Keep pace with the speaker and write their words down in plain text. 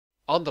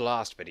On the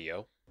last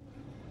video,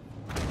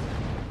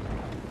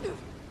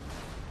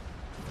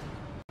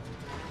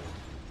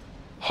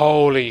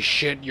 holy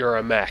shit, you're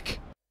a mech.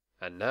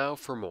 And now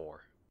for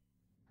more.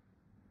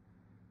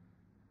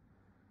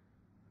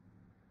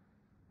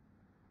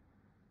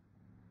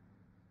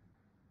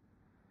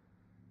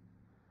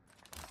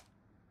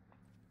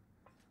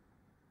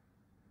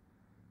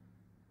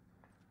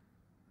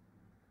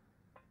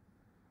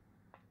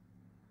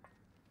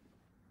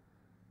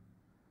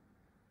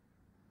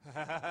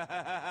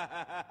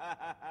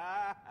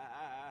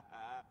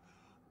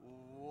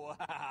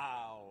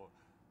 Wow.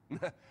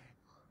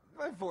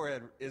 My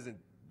forehead isn't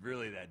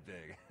really that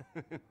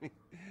big.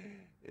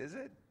 Is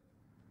it?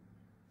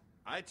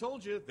 I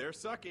told you, they're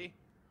sucky.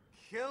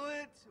 Kill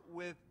it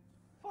with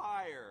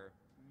fire.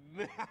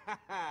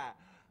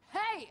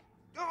 Hey!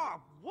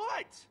 Oh,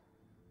 what?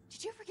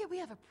 Did you forget we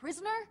have a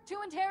prisoner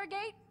to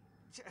interrogate?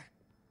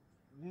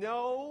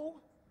 No.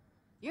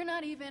 You're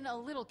not even a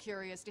little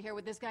curious to hear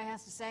what this guy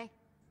has to say?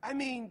 I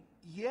mean,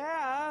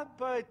 yeah,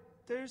 but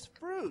there's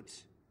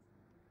fruit.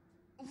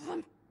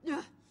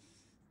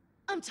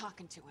 I'm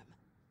talking to him.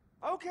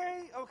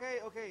 Okay.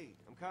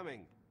 I'm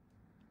coming.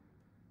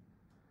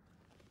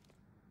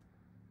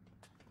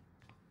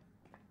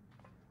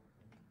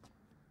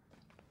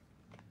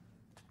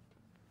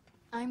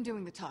 I'm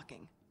doing the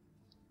talking.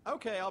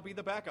 Okay, I'll be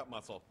the backup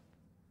muscle.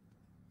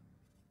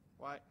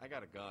 Why, I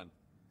got a gun.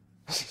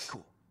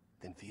 Cool.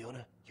 Then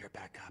Fiona, you're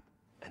back up,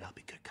 and I'll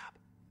be good cop.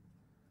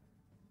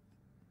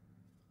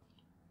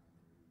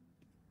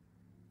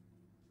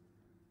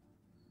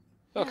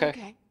 Okay.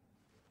 Okay.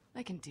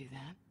 I can do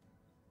that.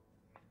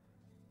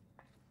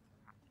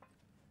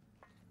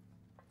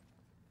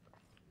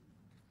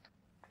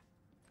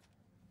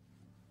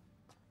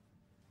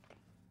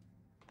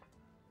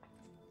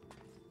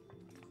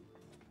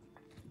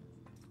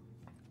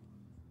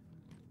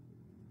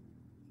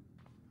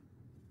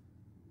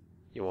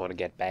 You want to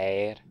get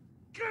bad?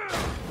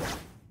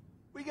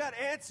 We got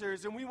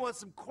answers, and we want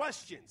some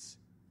questions.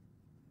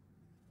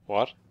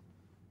 What?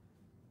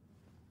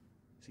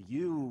 So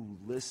you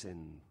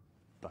listen,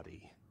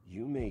 buddy.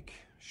 You make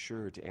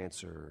sure to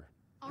answer.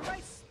 All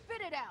right,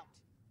 spit it out.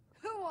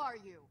 Who are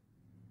you?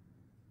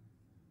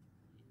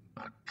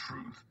 A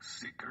truth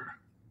seeker.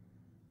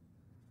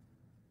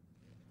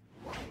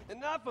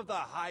 Enough of the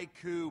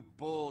haiku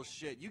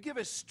bullshit. You give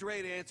us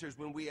straight answers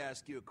when we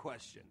ask you a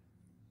question.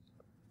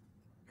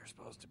 You're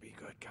supposed to be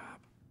good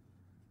cop.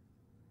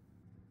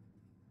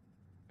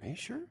 Are you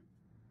sure?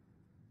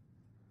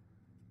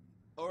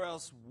 Or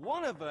else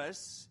one of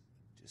us,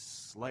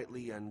 just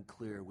slightly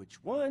unclear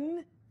which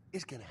one,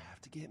 is gonna have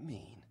to get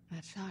mean.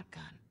 That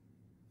shotgun.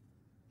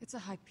 It's a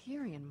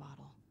Hyperion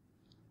model.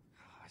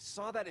 I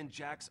saw that in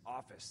Jack's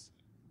office.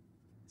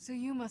 So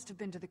you must have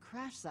been to the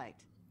crash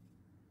site.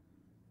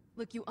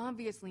 Look, you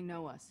obviously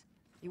know us.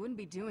 You wouldn't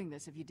be doing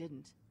this if you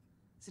didn't.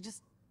 So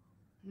just,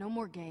 no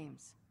more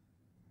games.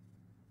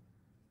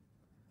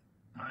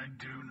 I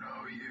do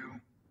know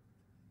you.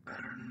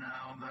 Better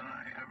now than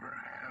I ever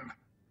have.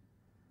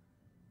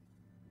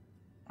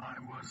 I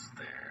was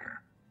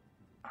there.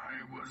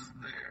 I was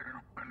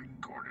there when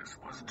Gordis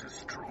was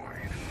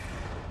destroyed.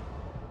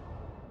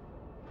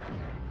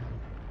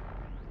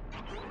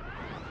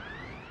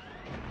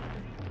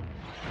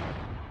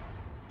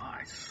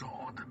 I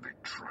saw the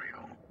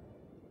betrayal.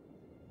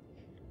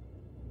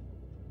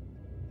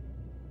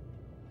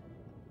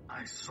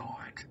 I saw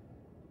it,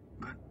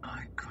 but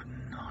I could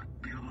not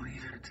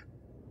believe it.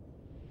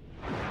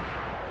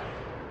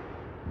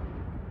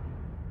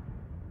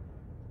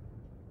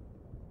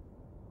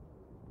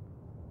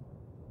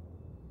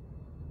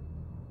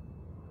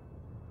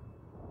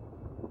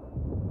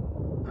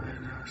 I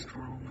had asked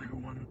for only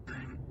one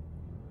thing.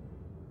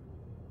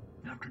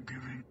 After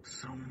giving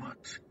so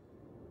much,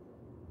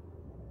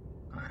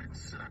 I had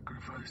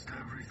sacrificed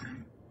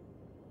everything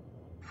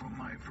for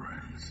my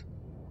friends,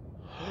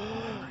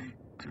 only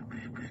to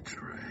be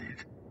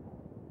betrayed.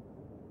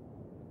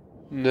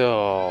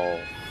 No.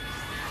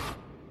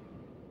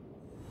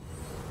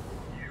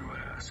 You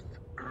asked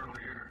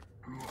earlier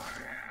who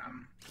I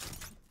am.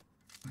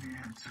 The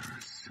answer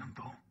is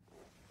simple.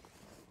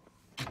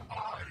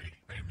 I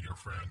am your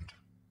friend.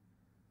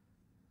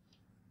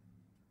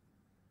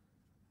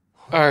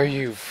 Are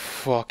you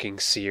fucking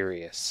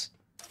serious?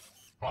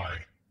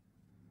 I.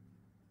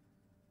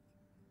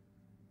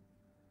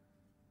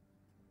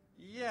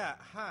 Yeah,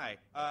 hi.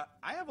 I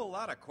have a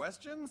lot of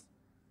questions.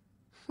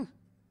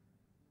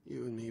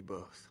 You and me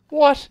both.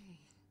 What?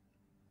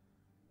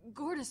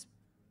 Gordis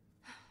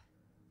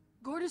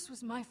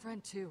was my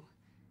friend too.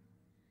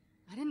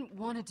 I didn't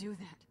want to do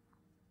that.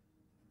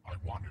 I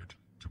wanted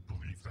to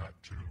believe that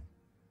too.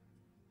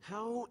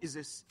 How is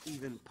this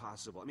even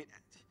possible? I mean,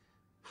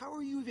 how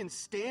are you even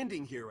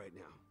standing here right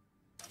now?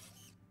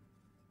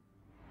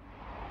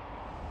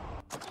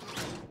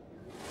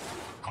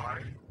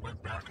 I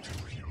went back to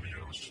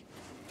Helios.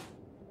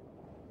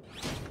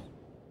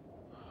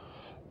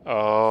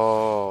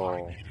 Oh.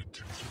 I needed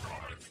to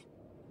survive.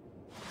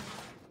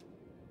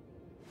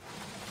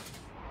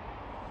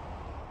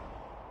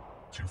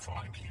 To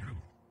find you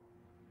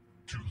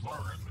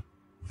learn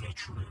the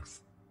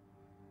truth.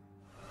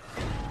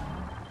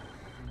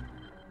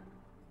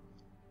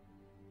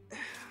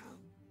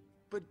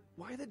 But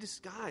why the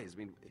disguise? I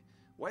mean,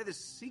 why the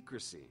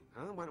secrecy?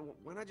 Huh?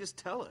 Why not just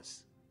tell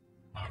us?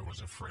 I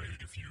was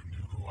afraid if you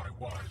knew who I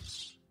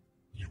was,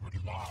 you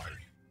would lie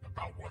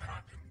about what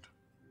happened.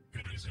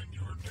 It is in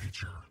your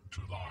nature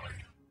to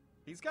lie.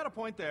 He's got a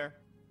point there.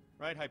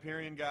 Right,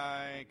 Hyperion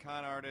guy,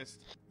 con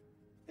artist.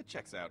 It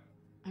checks out.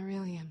 I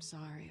really am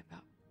sorry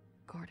about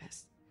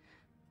Gortys.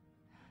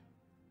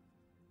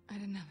 I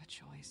didn't have a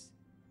choice.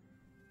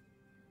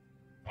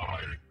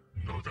 I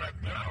know that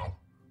now.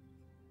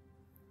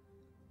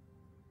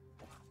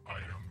 I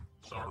am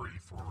sorry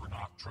for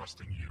not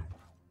trusting you.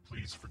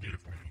 Please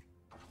forgive me.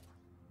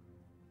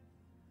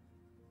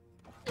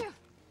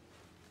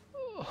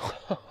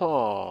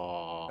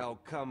 Oh,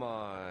 come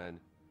on.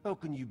 How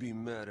can you be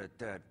mad at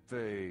that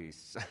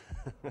face?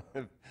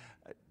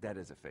 That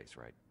is a face,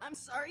 right? I'm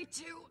sorry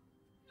too.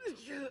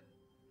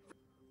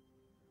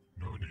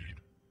 No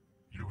need.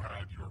 You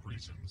had your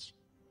reasons.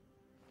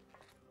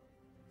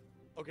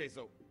 Okay,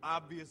 so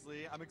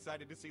obviously I'm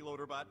excited to see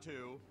Loaderbot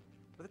too,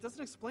 but it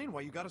doesn't explain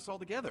why you got us all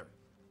together.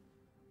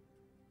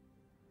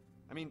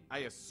 I mean, I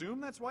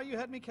assume that's why you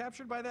had me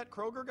captured by that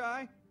Kroger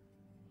guy?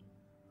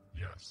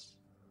 Yes.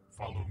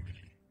 Follow me.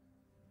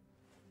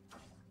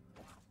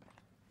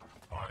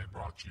 I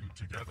brought you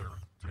together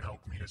to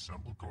help me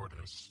assemble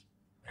Gortys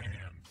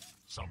and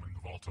summon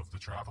the Vault of the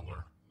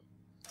Traveler.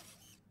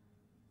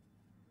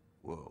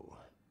 Whoa.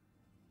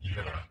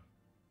 Yeah.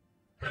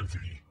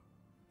 Heavy.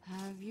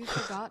 Have you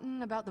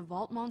forgotten about the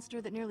vault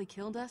monster that nearly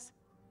killed us?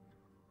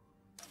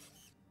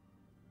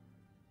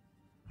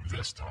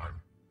 This time,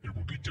 it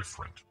will be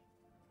different.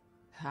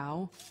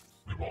 How?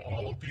 We will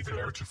all be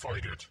there to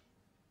fight it.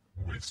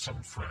 With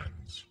some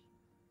friends.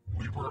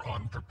 We were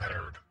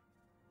unprepared.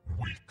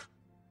 Weak.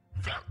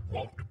 That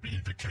won't be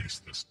the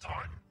case this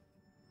time.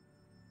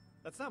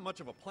 That's not much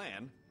of a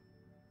plan.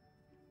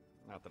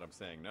 Not that I'm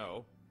saying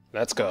no.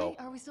 Let's go.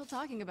 Why are we still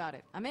talking about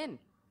it? I'm in.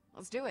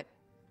 Let's do it.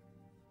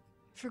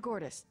 For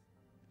Gortys.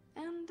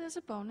 And as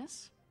a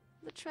bonus,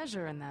 the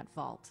treasure in that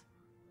vault.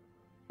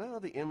 Well,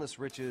 the endless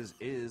riches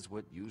is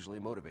what usually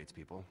motivates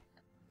people.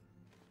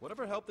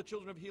 Whatever help the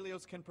Children of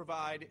Helios can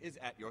provide is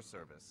at your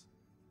service.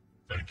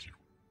 Thank you.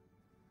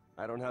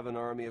 I don't have an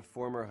army of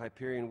former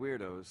Hyperion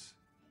weirdos,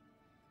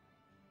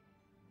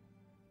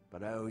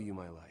 but I owe you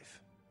my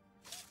life.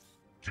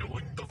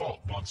 Killing the Vault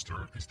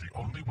Monster is the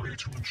only way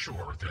to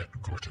ensure that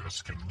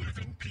Gortys can live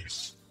in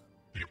peace.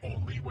 The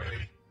only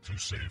way to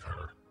save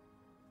her.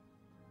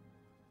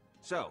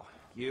 So,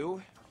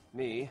 you,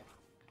 me,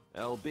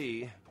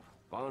 LB,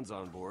 Bond's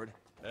on board.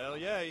 Hell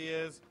yeah, he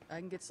is. I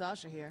can get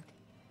Sasha here.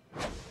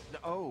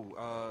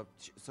 Oh,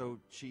 so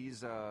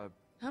she's, How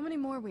many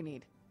more we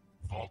need?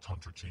 Vault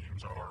Hunter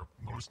teams are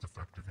most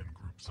effective in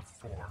groups of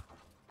 4.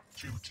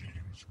 2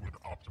 teams would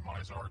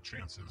optimize our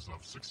chances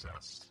of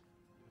success.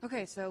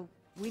 Okay, so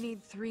we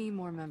need 3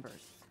 more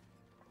members.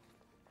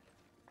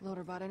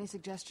 Loaderbot, any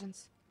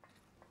suggestions?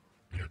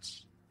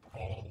 It's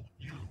all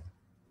you.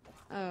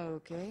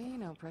 Okay,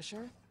 no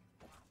pressure.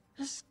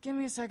 Just give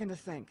me a second to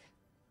think.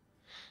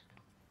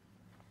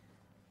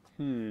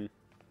 Who's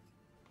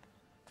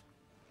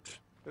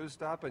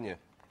stopping you?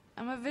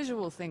 I'm a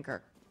visual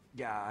thinker.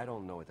 Yeah, I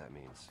don't know what that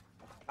means.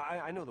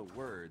 I know the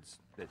words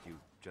that you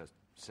just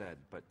said,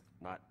 but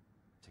not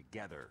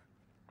together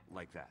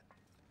like that.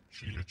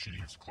 She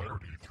achieves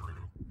clarity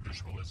through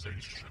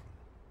visualization.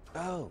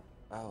 Oh,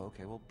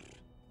 okay, well,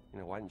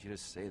 why didn't you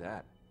just say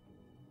that?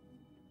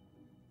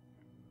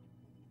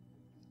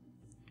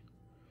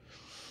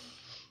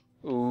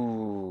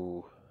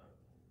 Ooh.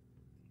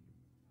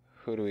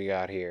 Who do we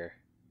got here?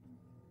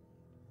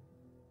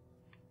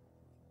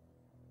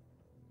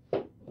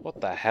 What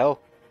the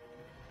hell?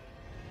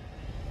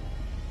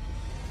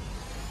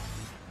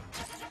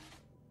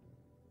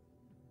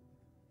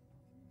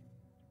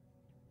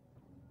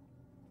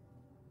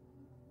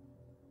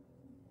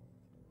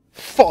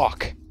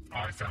 Fuck!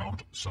 I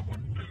found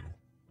someone new.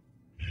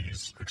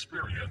 He's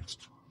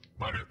experienced,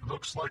 but it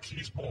looks like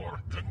he's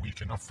more than we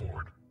can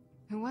afford.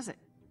 Who was it?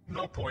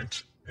 No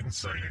point in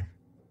saying.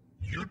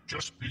 You'd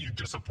just be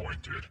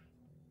disappointed.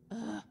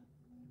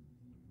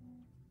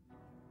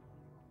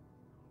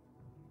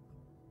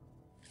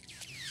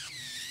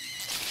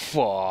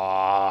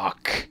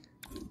 Fuck!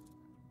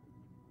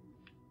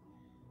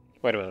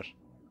 Wait a minute.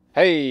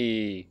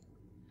 Hey!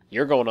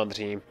 You're going on the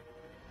team.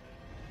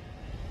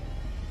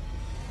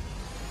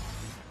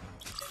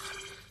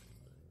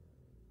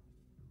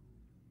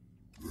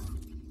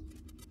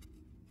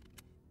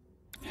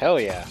 Hell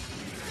yeah.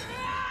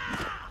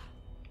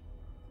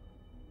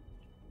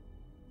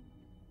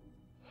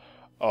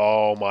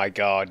 Oh my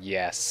god,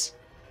 yes.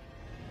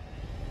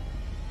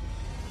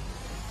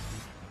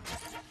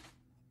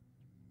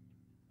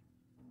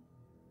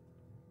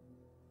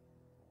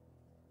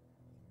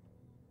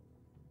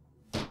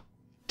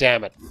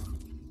 Damn it.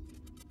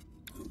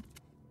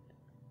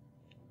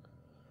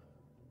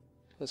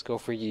 Let's go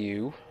for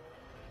you.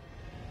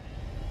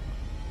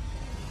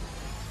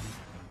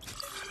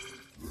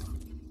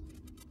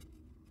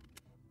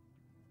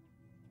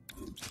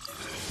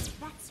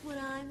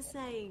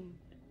 insane.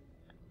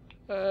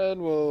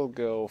 And we'll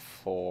go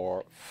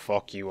for...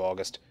 Fuck you,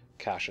 August.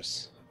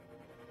 Cassius.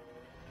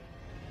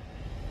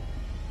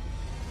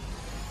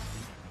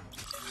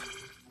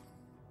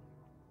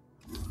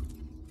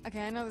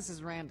 Okay, I know this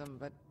is random,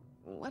 but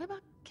what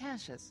about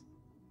Cassius?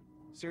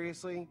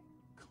 Seriously?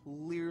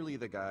 Clearly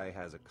the guy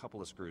has a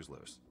couple of screws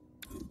loose.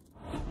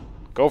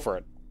 Go for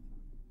it.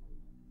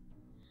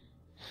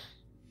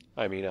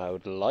 I mean, I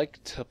would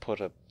like to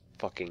put a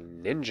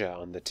fucking ninja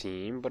on the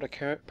team, but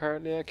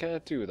apparently I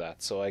can't do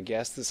that, so I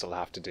guess this will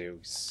have to do.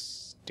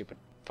 Stupid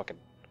fucking...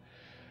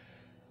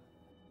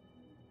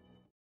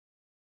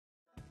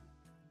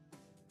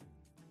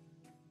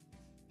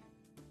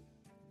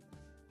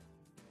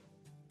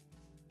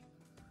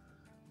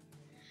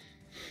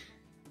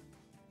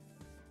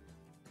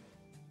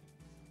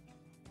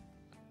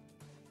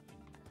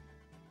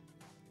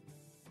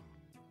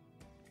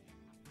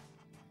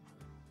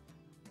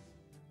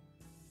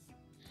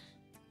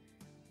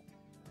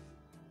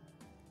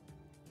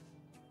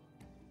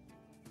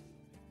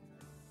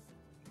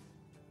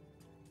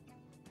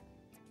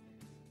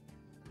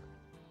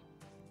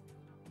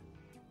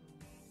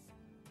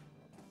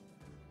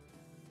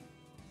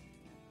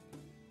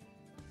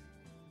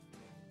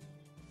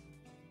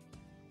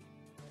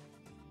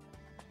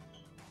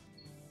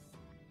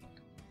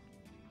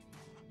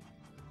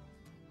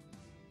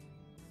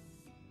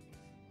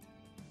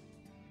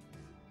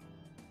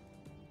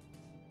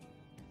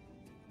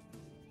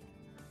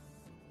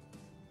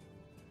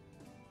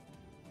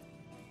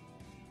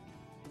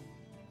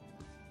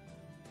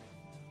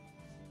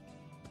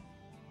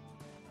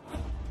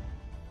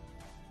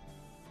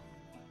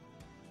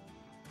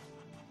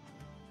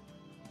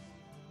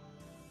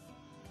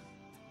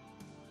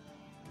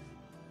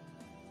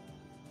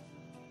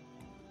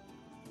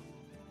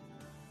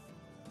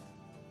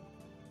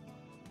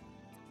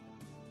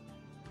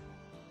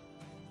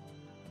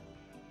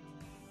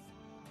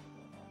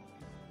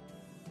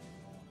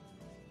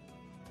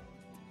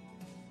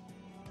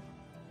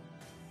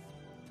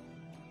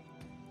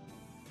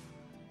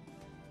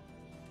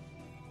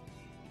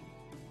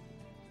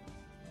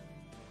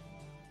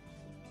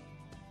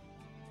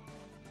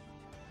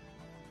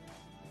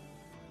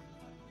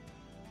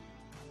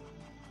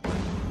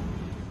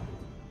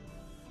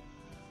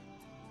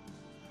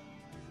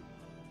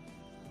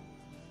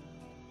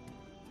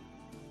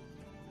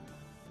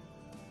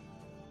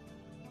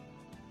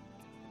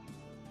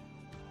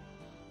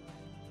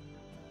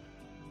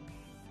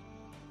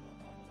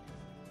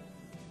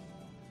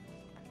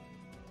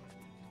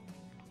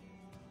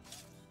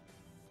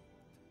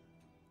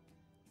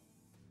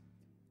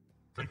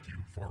 Thank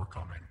you for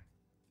coming.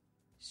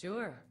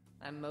 Sure.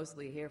 I'm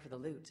mostly here for the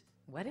loot.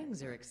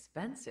 Weddings are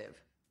expensive.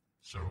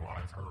 So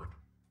I've heard.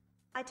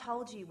 I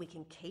told you we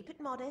can keep it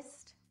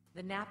modest.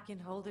 The napkin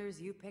holders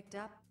you picked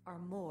up are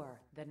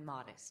more than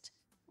modest.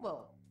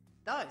 Well,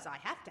 those I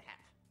have to have.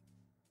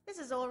 This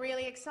is all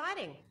really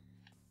exciting.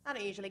 I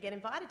don't usually get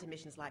invited to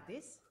missions like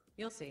this.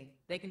 You'll see.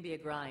 They can be a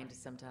grind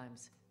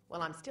sometimes.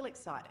 Well, I'm still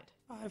excited.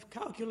 I've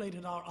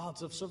calculated our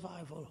odds of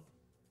survival,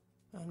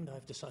 and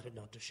I've decided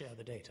not to share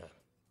the data.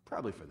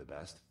 Probably for the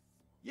best.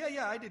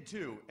 Yeah, I did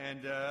too.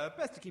 And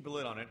best to keep a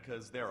lid on it,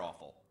 because they're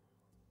awful.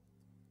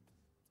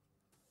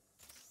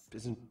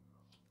 Isn't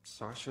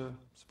Sasha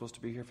supposed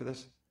to be here for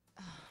this?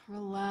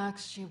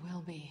 Relax, she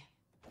will be.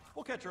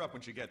 We'll catch her up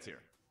when she gets here.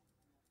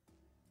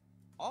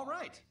 All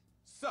right.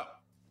 So,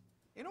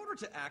 in order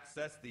to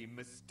access the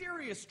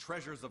mysterious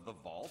treasures of the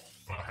vault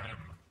Ahem.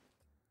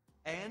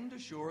 and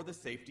assure the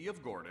safety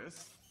of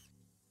Gordis,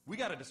 we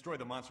gotta destroy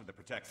the monster that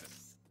protects it.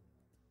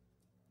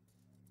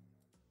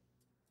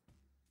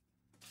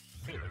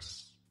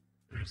 This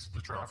is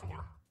the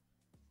Traveler.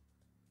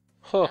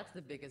 Huh. That's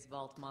the biggest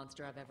vault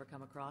monster I've ever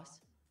come across.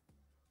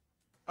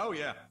 Oh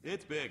yeah,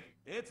 it's big.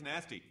 It's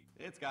nasty.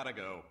 It's gotta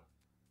go.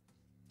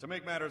 To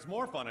make matters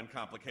more fun and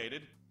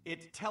complicated,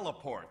 it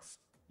teleports.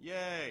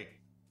 Yay!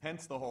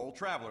 Hence the whole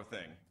Traveler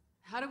thing.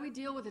 How do we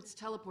deal with its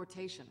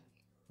teleportation?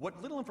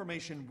 What little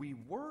information we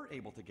were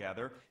able to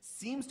gather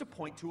seems to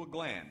point to a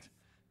gland,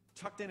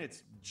 tucked in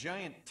its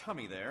giant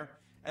tummy there,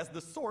 as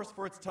the source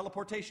for its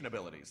teleportation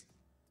abilities.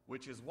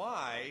 Which is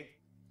why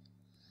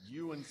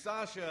you and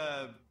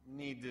Sasha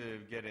need to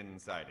get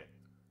inside it.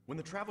 When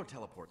the Traveler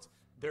teleports,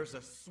 there's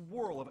a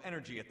swirl of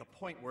energy at the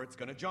point where it's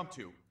gonna jump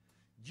to.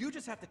 You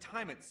just have to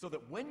time it so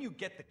that when you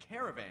get the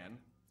caravan...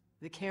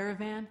 The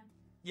caravan?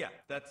 Yeah,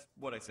 that's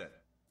what I said.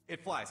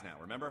 It flies now,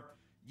 remember?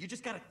 You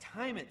just gotta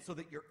time it so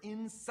that you're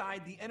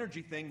inside the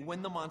energy thing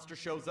when the monster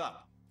shows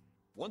up.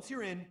 Once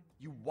you're in,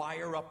 you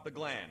wire up the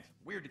gland.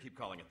 Weird to keep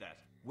calling it that.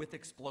 With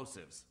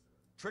explosives.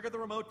 Trigger the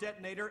remote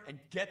detonator and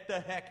get the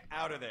heck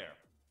out of there.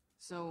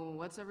 So,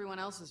 what's everyone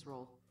else's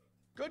role?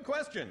 Good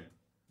question.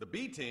 The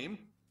B team,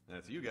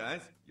 that's you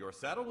guys, you're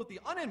saddled with the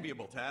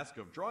unenviable task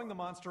of drawing the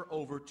monster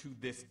over to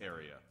this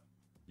area.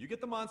 You get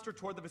the monster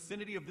toward the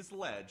vicinity of this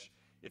ledge,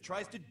 it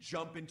tries to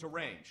jump into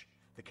range.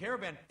 The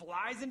caravan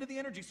flies into the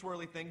energy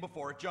swirly thing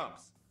before it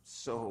jumps.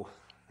 So,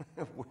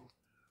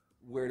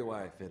 where do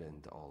I fit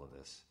into all of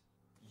this?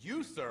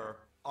 You, sir,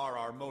 are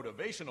our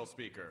motivational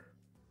speaker.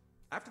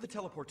 After the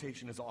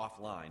teleportation is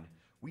offline,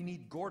 we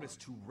need Gortys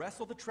to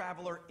wrestle the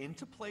Traveler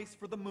into place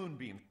for the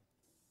moonbeam.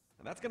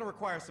 And that's gonna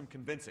require some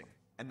convincing.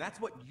 And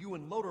that's what you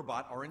and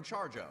Loaderbot are in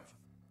charge of.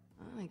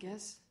 Well, I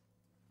guess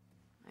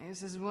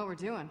this is what we're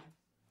doing.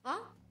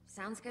 Well,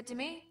 sounds good to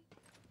me.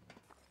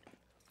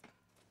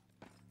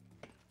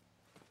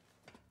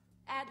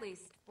 At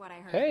least what I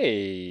heard.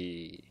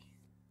 Hey!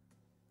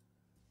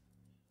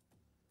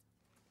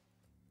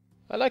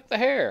 I like the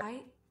hair.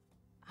 I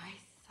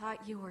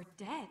thought you were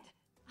dead.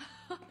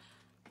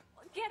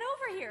 Get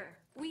over here.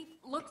 We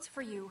looked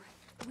for you.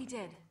 We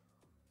did.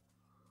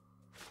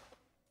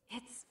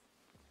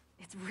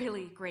 It's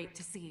really great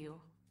to see you.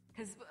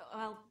 'Cause,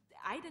 well,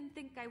 I didn't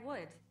think I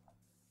would.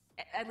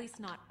 At least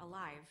not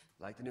alive.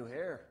 Like the new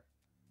hair.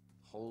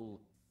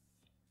 Whole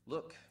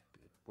look.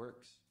 It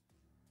works.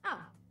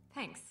 Oh,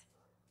 thanks.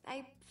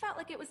 I felt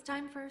like it was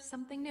time for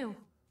something new.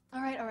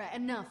 All right,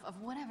 enough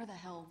of whatever the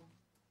hell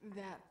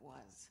that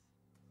was.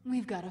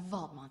 We've got a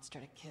vault monster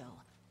to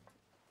kill.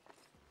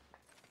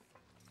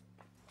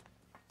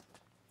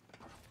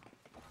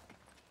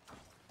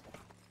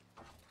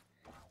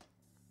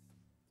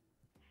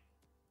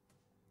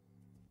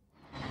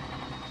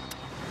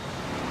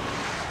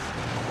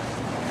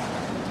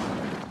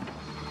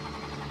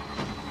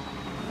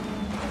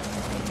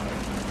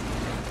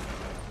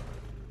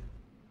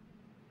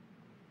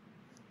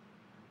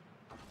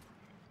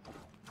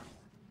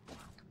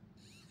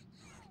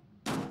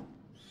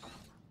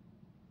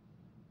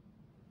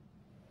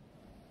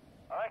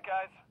 Alright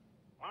guys,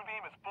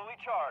 Moonbeam is fully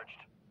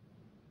charged.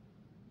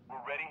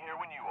 We're ready here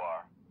when you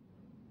are.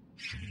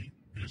 She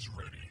is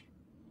ready.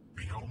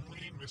 The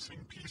only missing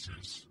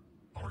pieces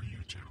are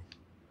you two.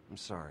 I'm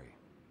sorry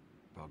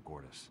about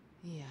Gortys.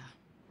 Yeah.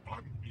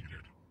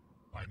 Unneeded.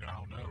 I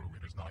now know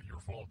it is not your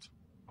fault.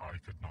 I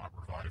could not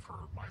revive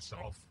her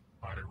myself.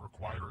 I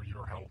require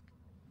your help.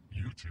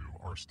 You two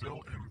are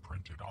still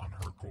imprinted on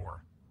her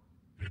core.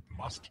 It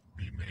must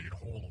be made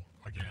whole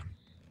again.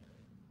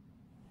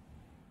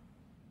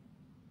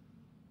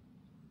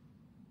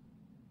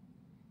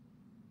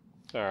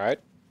 Alright.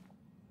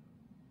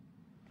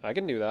 I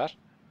can do that.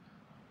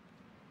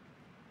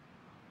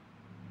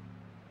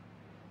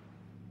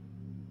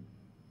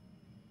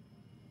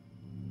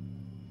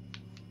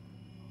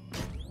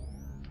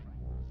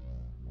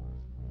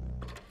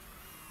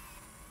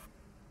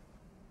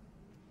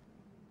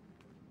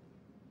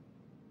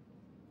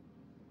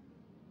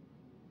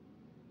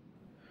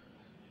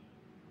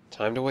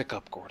 Time to wake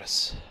up,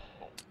 Gortys.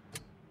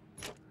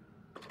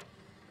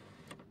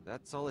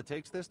 That's all it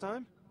takes this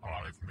time?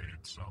 I've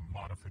made some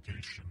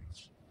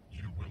modifications.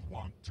 You will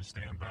want to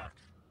stand back.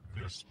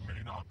 This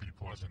may not be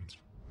pleasant.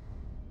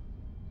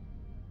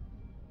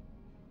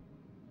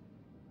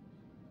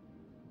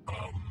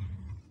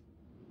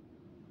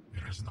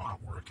 It is not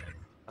working.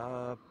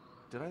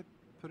 Did I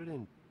put it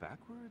in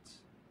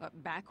backwards?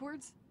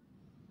 Backwards?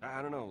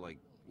 I don't know, like,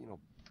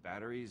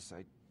 batteries,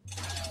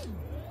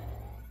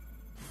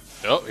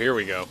 Oh, here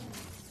we go.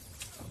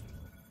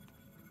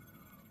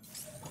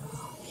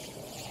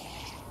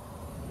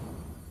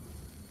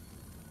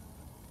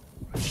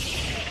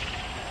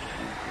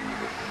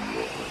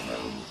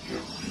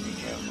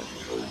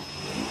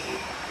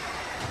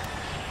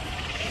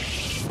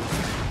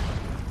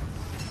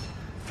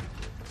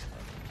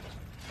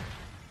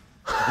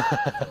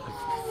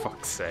 For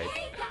fuck's sake.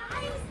 Hey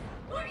guys!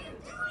 What are you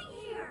doing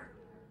here?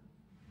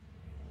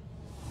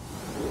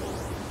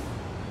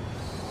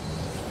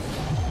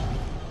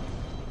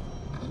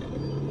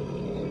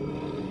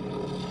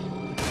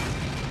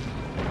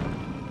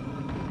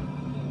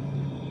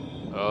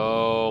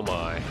 Oh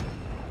my.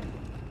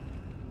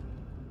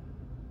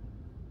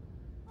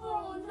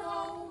 Oh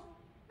no!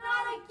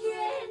 Not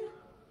again!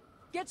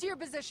 Get to your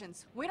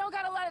positions. We don't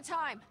got a lot of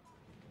time.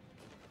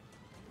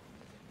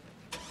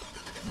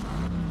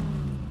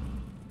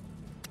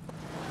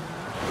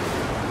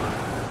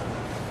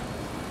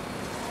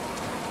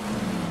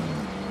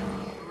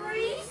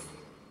 Reese?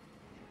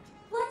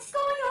 What's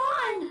going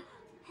on?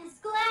 As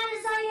glad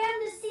as I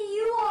am to see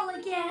you all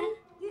again.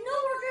 You know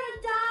we're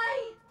gonna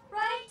die,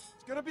 right?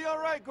 It's gonna be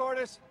alright,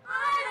 Gortys.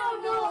 I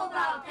don't know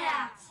about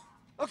that.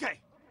 Okay,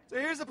 so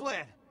here's the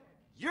plan.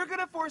 You're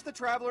gonna force the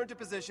Traveler into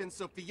position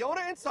so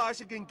Fiona and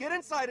Sasha can get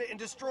inside it and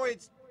destroy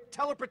its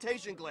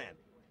teleportation gland.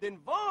 Then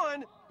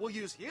Vaughn will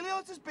use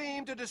Helios's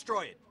beam to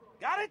destroy it.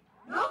 Got it?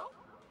 Nope.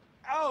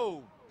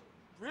 Oh,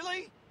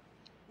 really?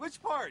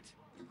 Which part?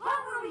 The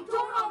part where we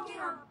don't all get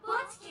our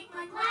butts kicked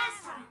like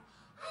last time.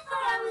 I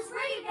thought I was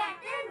ready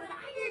back then, but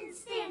I didn't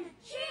stand a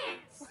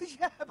chance.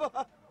 Yeah,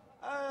 but,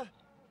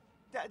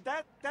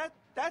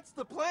 that's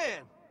the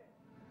plan.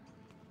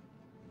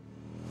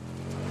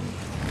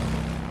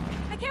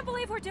 I can't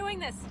believe we're doing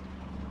this.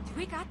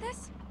 We got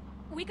this?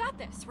 We got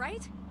this,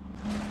 right?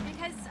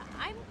 Because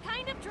I'm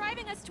kind of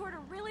driving us toward a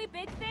really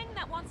big thing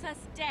that wants us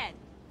dead.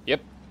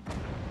 Yep.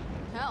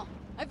 Hell,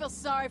 I feel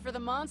sorry for the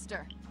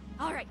monster.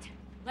 All right,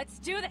 let's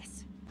do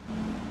this.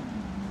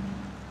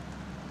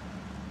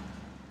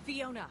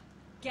 Fiona,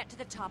 get to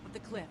the top of the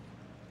cliff.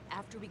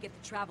 After we get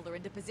the Traveler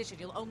into position,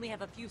 you'll only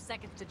have a few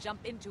seconds to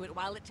jump into it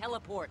while it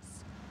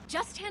teleports.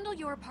 Just handle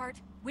your part.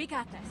 We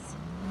got this.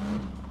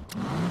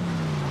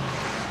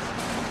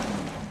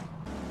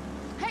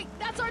 Hey,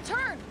 that's our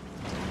turn!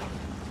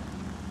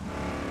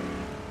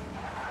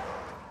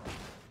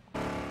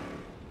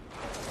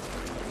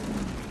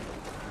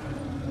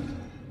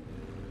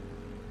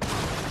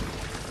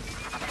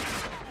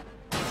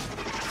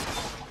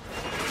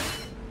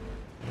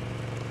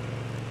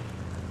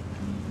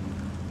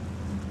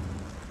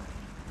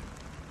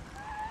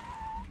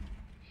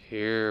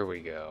 Here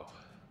we go.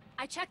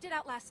 I checked it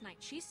out last night.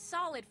 She's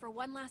solid for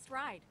one last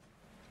ride.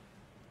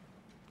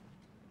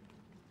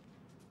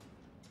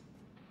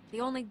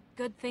 The only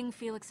good thing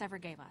Felix ever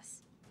gave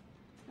us.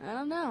 I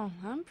don't know.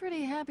 I'm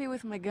pretty happy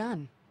with my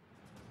gun.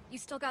 You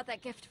still got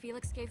that gift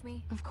Felix gave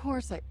me? Of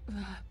course I...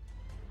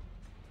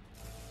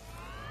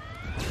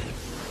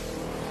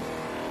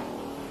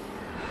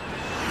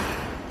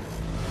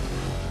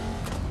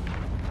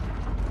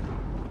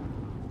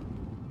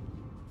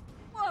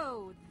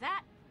 Whoa,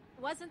 that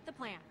wasn't the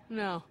plan.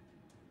 No.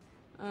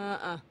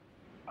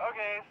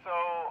 Okay, so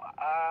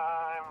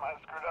I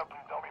screwed up.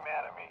 Please don't be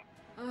mad at me.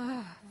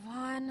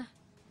 Vaughn...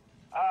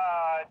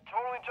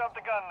 Totally jumped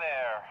the gun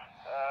there.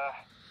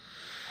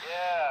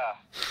 Yeah.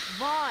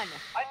 Vaughn!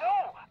 I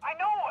know! I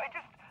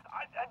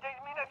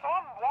mean, I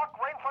saw him walk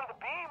right in front of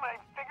the beam. I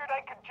figured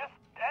I could just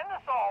end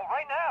this all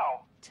right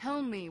now.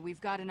 Tell me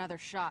we've got another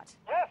shot.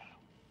 Yes.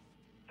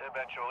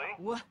 Eventually.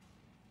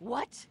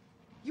 What?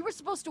 You were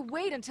supposed to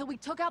wait until we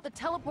took out the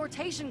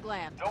teleportation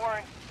gland. Don't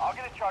worry. I'll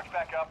get it charged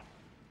back up.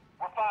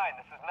 We're fine.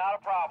 This is not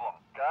a problem.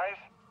 Guys,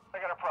 I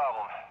got a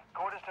problem.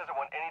 Cordis doesn't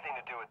want anything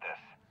to do with this.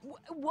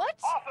 What?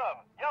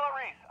 Awesome! Yellow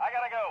Reese, I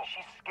gotta go.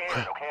 She's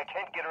scared, okay? I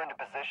can't get her into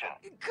position.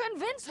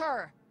 Convince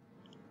her!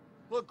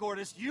 Look,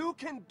 Gordis, you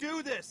can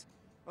do this.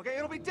 Okay,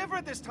 it'll be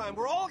different this time.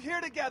 We're all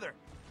here together.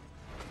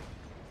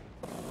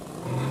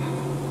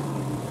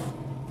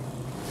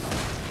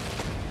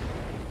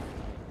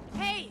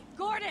 Hey,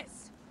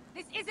 Gordis!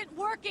 This isn't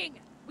working!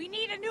 We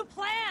need a new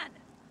plan!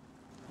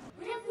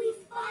 But if we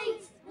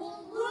fight,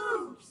 we'll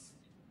lose.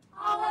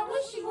 Oh, I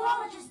wish you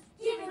all had just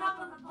given up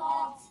on the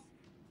vault.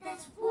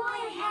 That's why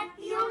I had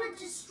Fiona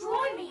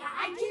destroy me.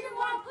 I didn't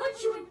want to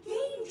put you in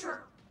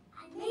danger.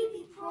 I may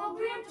be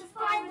programmed to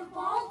find the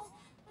vault,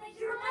 but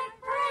you're my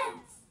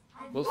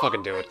friends. We'll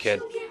fucking do it,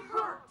 kid. You get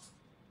hurt.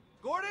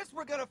 Gordis,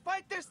 we're gonna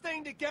fight this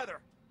thing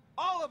together.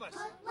 All of us.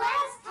 But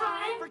last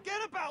time...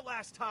 Forget about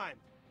last time.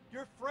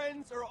 Your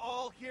friends are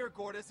all here,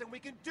 Gordis, and we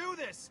can do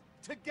this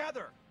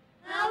together.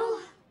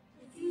 Well,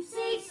 if you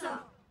say so.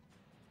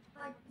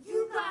 But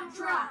you gotta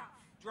drive.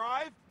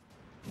 Drive?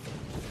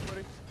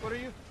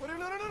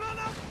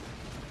 No.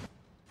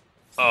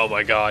 Oh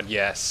my god,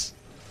 yes.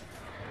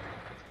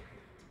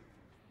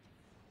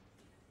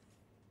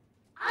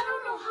 I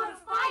don't know how to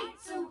fight,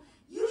 so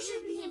you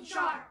should be in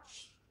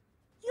charge.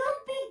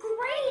 You'll be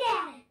great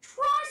at it.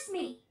 Trust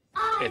me.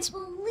 I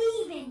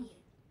believe in you.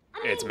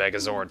 It's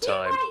Megazord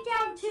time. Right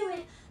down to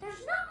it.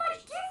 There's not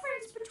much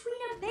difference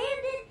between a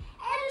bandit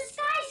and a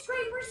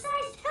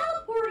skyscraper-sized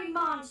teleporting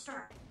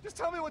monster. Just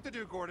tell me what to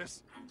do,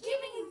 Gordis. I'm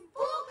giving you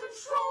full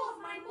control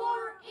of my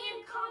motor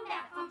and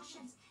combat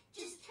functions.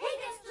 Just take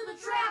us to the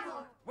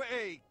Traveler.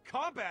 Wait,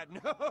 combat?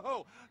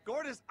 No!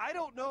 Gordis, I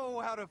don't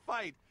know how to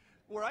fight.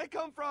 Where I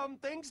come from,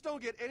 things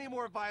don't get any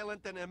more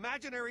violent than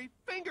imaginary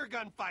finger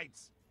gun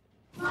fights.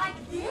 Like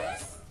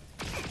this?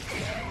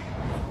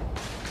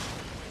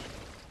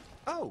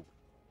 Oh,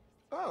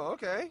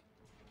 okay.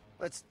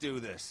 Let's do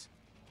this.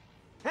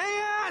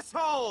 Hey,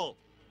 asshole!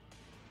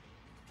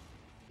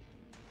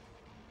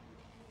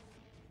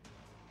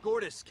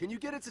 Gordis, can you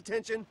get its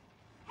attention?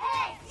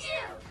 Hey,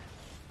 you!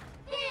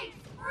 Big,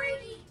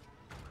 freaky,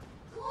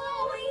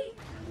 glowy,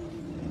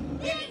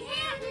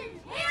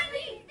 big-handed,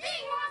 handy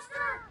thing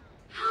monster!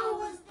 How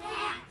was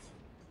that?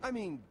 I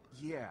mean,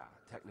 yeah,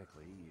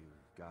 technically, you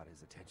got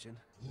his attention.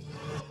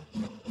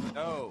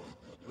 Oh,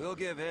 we'll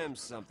give him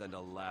something to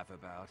laugh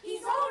about.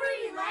 He's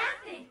already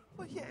laughing!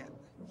 Well,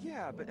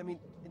 yeah, but I mean,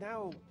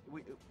 now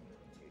we...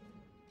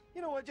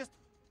 You know what, just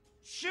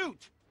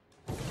shoot!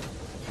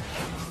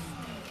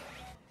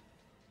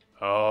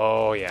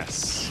 Oh,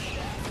 yes.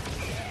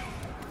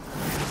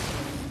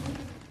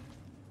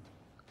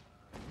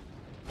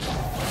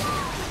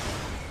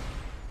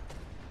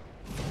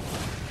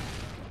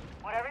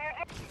 Whatever you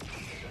do.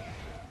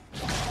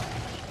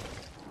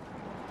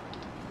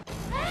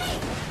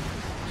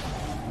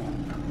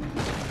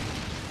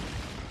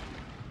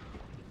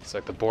 It's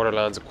like the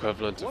Borderlands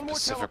equivalent of One more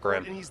Pacific teleport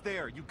Rim. and he's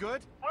there. You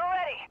good? We're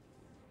ready.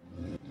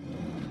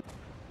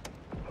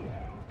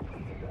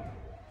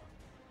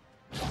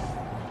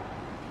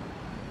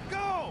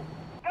 Go!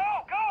 Go!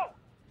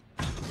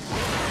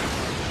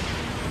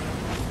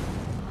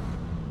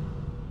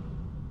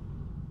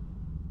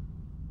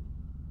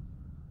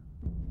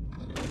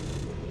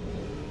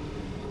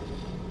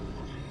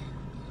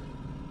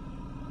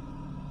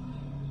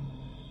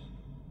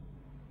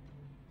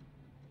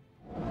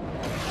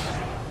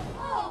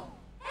 Oh,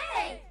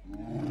 hey!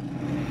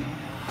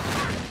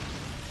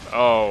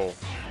 Oh.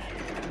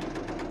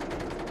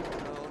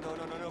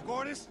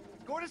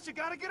 Gortys, you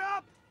gotta get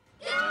up!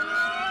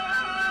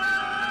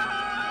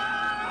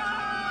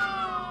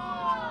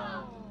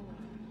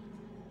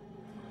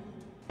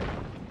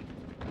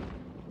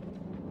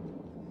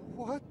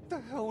 What the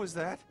hell was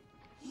that?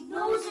 He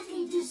knows if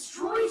he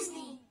destroys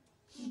me,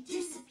 he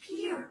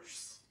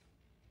disappears.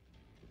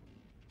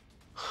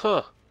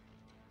 Huh.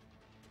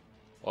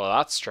 Well,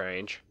 that's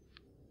strange.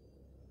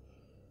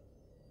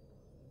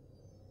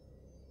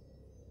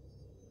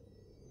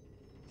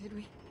 Did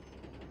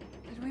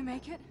we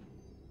make it?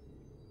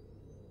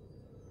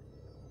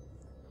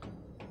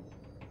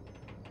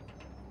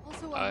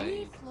 Also, are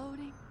we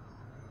floating?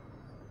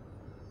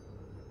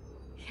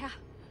 Yeah,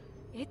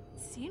 it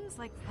seems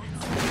like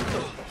that's...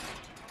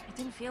 It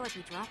didn't feel like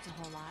we dropped a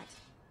whole lot.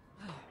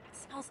 It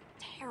smells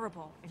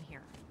terrible in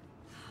here.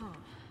 Huh.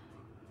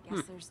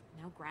 Guess there's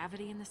no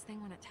gravity in this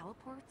thing when it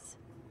teleports?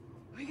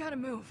 We gotta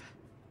move.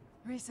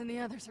 Reese and the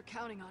others are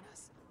counting on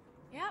us.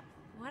 Yep.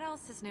 What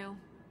else is new?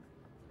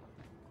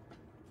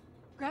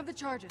 Grab the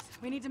charges.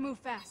 We need to move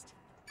fast.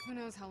 Who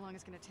knows how long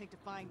it's gonna take to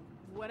find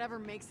whatever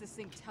makes this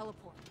thing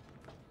teleport.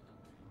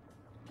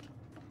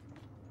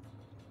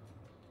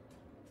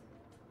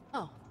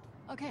 Oh,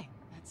 okay.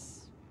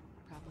 That's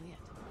probably it.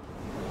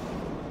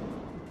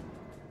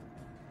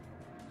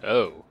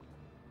 Oh.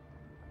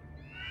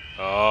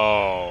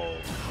 Oh.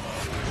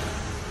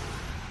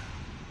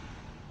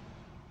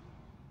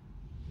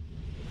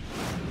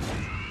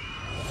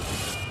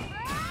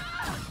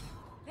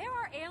 There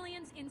are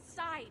aliens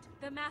inside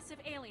the massive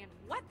alien.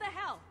 What the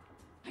hell?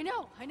 I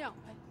know.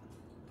 But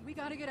we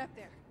gotta get up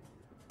there.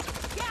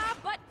 Yeah,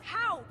 but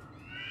how?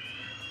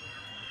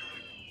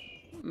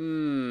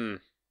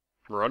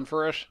 Run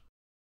for it?